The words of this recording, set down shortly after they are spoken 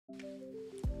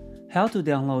How to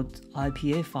download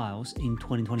IPA files in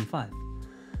 2025.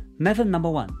 Method number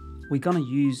 1, we're gonna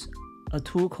use a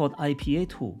tool called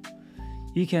IPATool.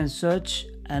 You can search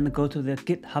and go to the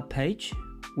GitHub page,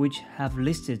 which have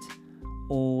listed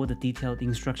all the detailed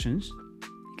instructions.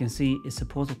 You can see it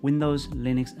supports Windows,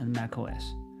 Linux, and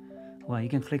macOS. Well, you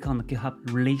can click on the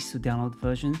GitHub release to download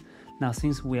version. Now,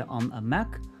 since we're on a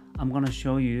Mac, I'm gonna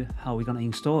show you how we're gonna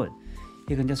install it.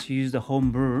 You can just use the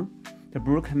homebrew. The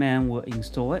brew command will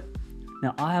install it.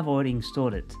 Now, I have already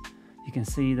installed it. You can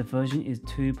see the version is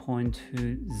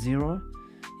 2.20.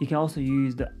 You can also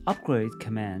use the upgrade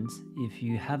commands if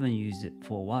you haven't used it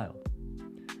for a while.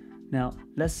 Now,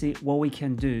 let's see what we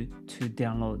can do to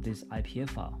download this IPA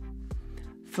file.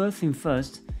 First thing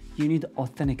first, you need to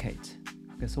authenticate.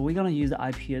 Okay, so we're gonna use the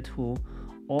IPATool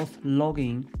auth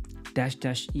login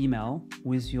 -- email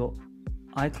with your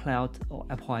iCloud or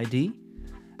Apple ID,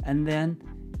 and then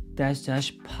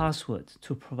 -- password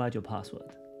to provide your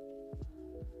password.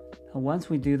 And once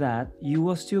we do that, you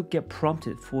will still get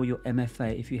prompted for your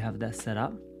MFA if you have that set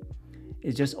up.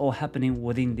 It's just all happening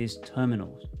within these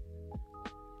terminals.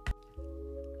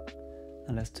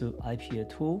 Now let's do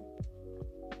IPATool.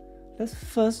 Let's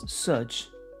first search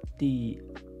the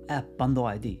app bundle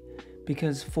ID,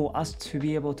 because for us to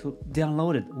be able to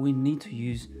download it, we need to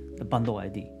use the bundle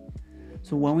ID.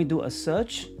 So when we do a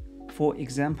search, for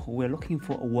example, we're looking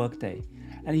for a workday,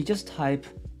 and you just type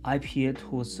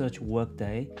IPATool search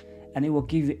workday, and it will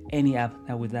give you any app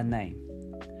with that name.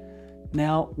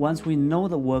 Now, once we know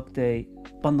the workday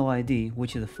bundle ID,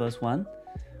 which is the first one,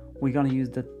 we're gonna use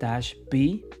the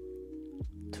 -B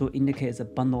to indicate it's a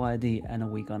bundle ID,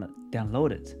 and we're gonna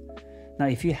download it. Now,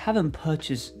 if you haven't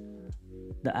purchased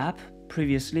the app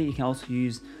previously, you can also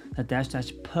use the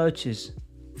 -- purchase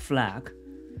flag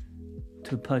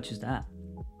to purchase the app.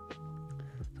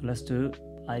 So let's do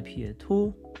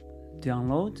IPATool,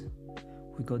 download.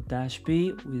 We go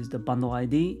 -B with the bundle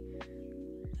ID,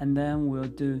 and then we'll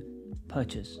do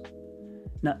purchase.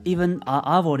 Now, even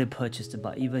I've already purchased it,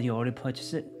 but even you already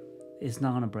purchased it, it's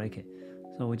not gonna break it.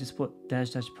 So we just put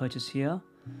 -- purchase here.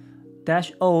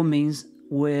 -O means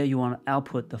where you want to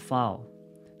output the file.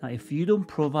 Now, if you don't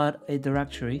provide a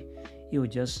directory, it will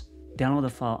just download the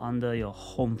file under your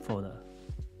home folder.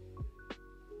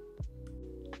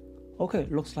 Okay,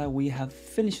 looks like we have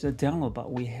finished the download,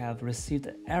 but we have received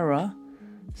an error,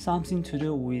 something to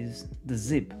do with the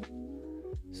zip.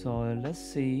 So let's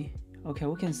see. Okay,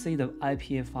 we can see the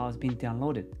IPA file has been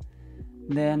downloaded.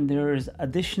 Then there is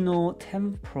additional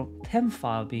temp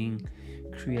file being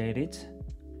created,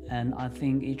 and I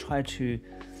think it tried to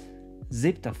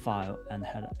zip the file and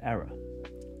had an error.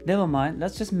 Never mind,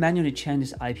 let's just manually change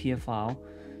this IPA file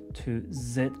to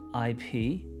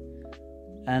ZIP,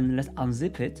 and let's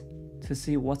unzip it to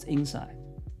see what's inside.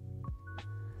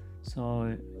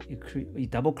 So you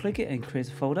double click it and create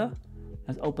a folder.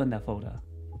 Let's open that folder.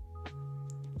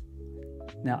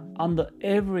 Now, under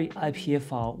every IPA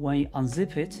file, when you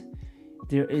unzip it,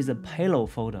 there is a payload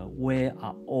folder where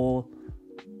are all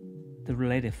the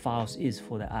related files is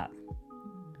for the app.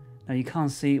 Now, you can't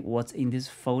see what's in this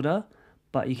folder,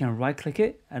 but you can right click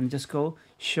it and just go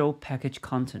show package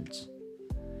contents.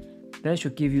 That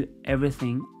should give you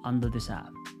everything under this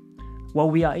app. What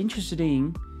we are interested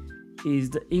in is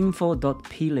the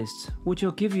info.plist, which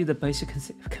will give you the basic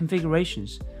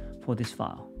configurations for this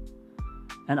file.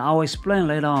 And I'll explain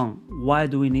later on why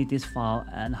do we need this file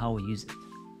and how we use it.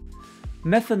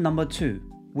 Method number 2,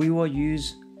 we will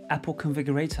use Apple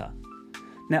Configurator.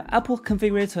 Now, Apple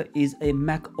Configurator is a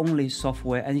Mac-only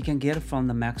software, and you can get it from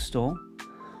the Mac store.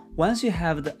 Once you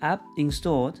have the app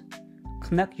installed,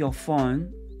 connect your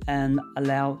phone and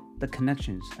allow the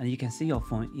connections, and you can see your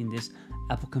phone in this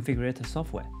Apple Configurator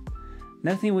software.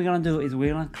 Next thing we're gonna do is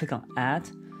we're gonna click on Add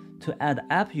to add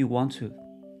the app you want to.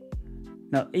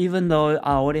 Now, even though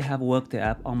I already have Workday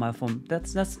app on my phone, that's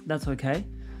okay.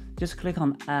 Just click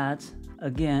on Add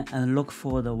again and look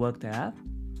for the Workday app.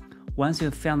 Once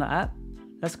you've found the app,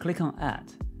 let's click on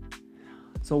Add.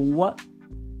 So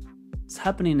what's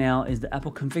happening now is the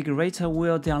Apple Configurator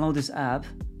will download this app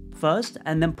first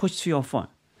and then push to your phone.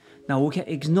 Now, we can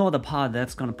ignore the part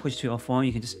that's going to push to your phone.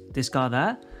 You can just discard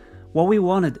that. What we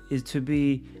wanted is to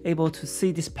be able to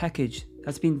see this package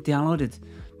that's been downloaded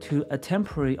to a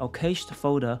temporary or cached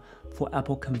folder for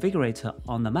Apple Configurator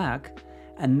on the Mac,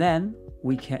 and then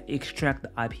we can extract the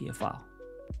IPA file.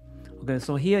 Okay,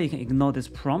 so here you can ignore this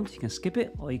prompt, you can skip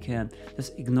it, or you can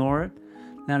just ignore it.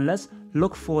 Now let's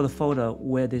look for the folder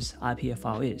where this IPA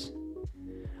file is.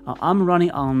 I'm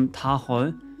running on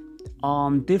Tahoe.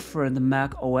 On different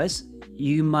Mac OS,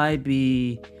 you might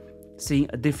be seeing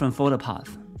a different folder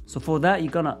path. So for that,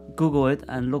 you're gonna Google it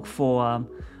and look for,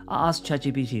 ask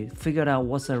ChatGPT, figure out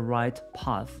what's the right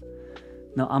path.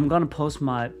 Now I'm gonna post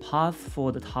my path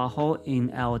for the Tahoe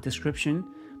in our description,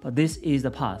 but this is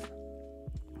the path.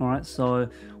 All right, so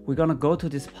we're gonna go to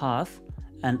this path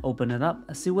and open it up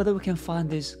and see whether we can find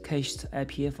these cached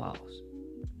IPA files.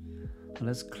 So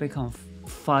let's click on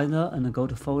Finder and go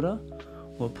to Folder.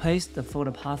 We'll paste the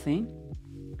folder path in,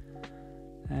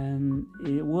 and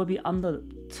it will be under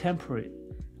temporary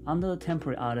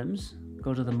items.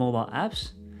 Go to the mobile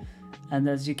apps, and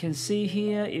as you can see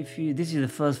here, this is the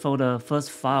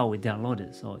first file we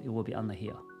downloaded, so it will be under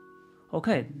here.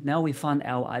 Okay, now we found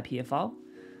our IPA file.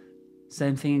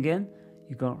 Same thing again.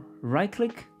 You go right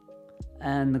click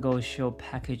and go show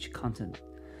package content.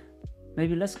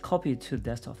 Maybe let's copy it to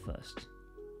desktop first.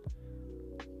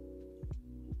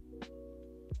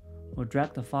 We'll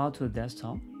drag the file to the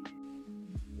desktop.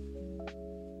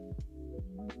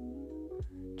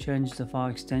 Change the file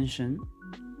extension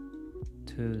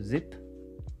to zip.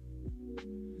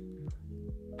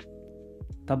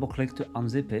 Double click to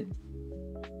unzip it,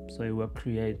 so it will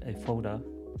create a folder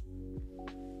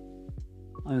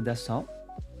on your desktop.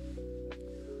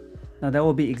 Now that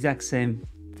will be exact same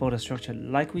folder structure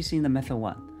like we see in the method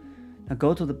 1. Now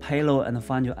go to the payload and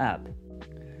find your app.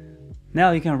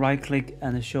 Now you can right click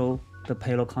and show the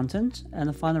payload content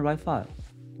and find the right file.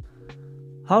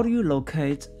 How do you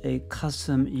locate a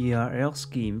custom URL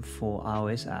scheme for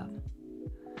iOS app?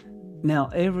 Now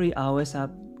every iOS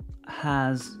app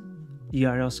has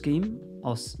URL scheme,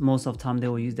 or most of the time they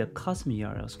will use their custom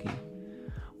URL scheme.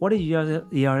 What is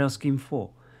URL scheme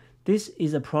for? This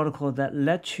is a protocol that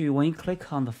lets you, when you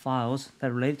click on the files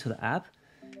that relate to the app,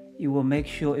 it will make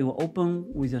sure it will open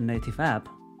with your native app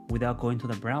without going to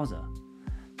the browser.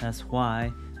 That's how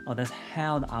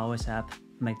the iOS app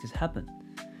makes this happen.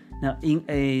 Now, in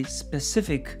a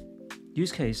specific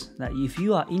use case, that if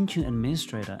you are Intune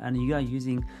administrator and you are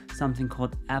using something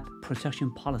called app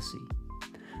protection policy.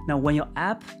 Now, when your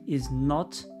app is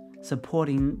not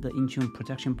supporting the Intune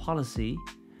protection policy,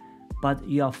 but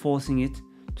you are forcing it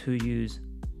to use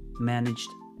managed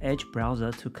Edge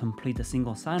browser to complete a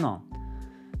single sign-on,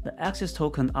 the access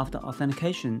token after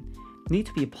authentication need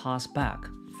to be passed back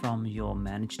from your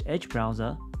managed Edge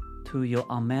browser to your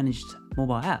unmanaged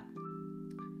mobile app.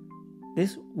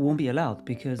 This won't be allowed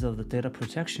because of the data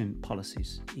protection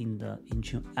policies in the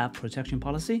Intune app protection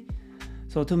policy.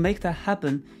 So to make that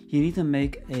happen, you need to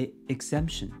make an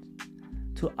exemption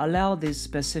to allow this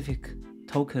specific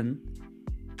token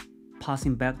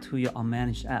passing back to your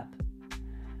unmanaged app.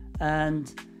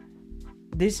 And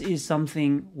this is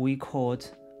something we called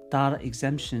data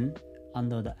exemption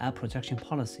under the app protection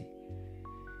policy.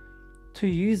 To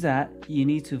use that, you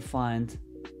need to find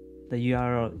the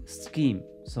URL scheme.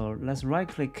 So let's right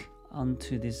click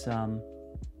onto this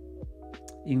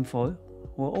info.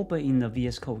 We'll open in the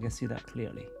VS Code, we can see that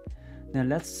clearly. Now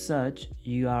let's search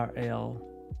URL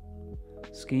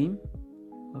scheme.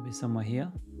 Will be somewhere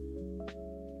here.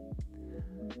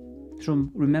 So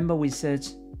remember we said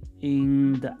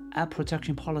in the app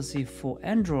protection policy for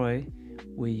Android,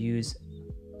 we use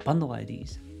bundle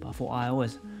IDs, but for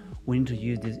iOS, we need to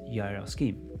use this URL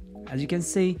scheme. As you can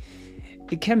see,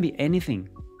 it can be anything.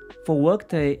 For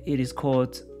Workday, it is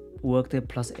called Workday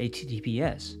plus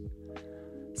HTTPS.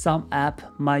 Some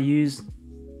app might use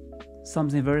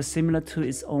something very similar to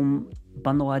its own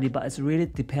bundle ID, but it's really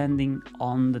depending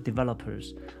on the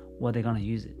developers, what they're gonna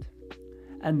use it.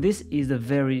 And this is the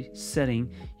very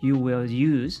setting you will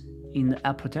use in the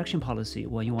app protection policy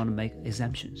when you want to make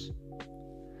exemptions.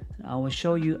 I will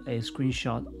show you a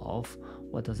screenshot of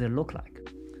what does it look like.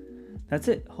 That's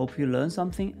it. Hope you learned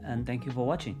something, and thank you for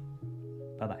watching.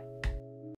 Bye-bye.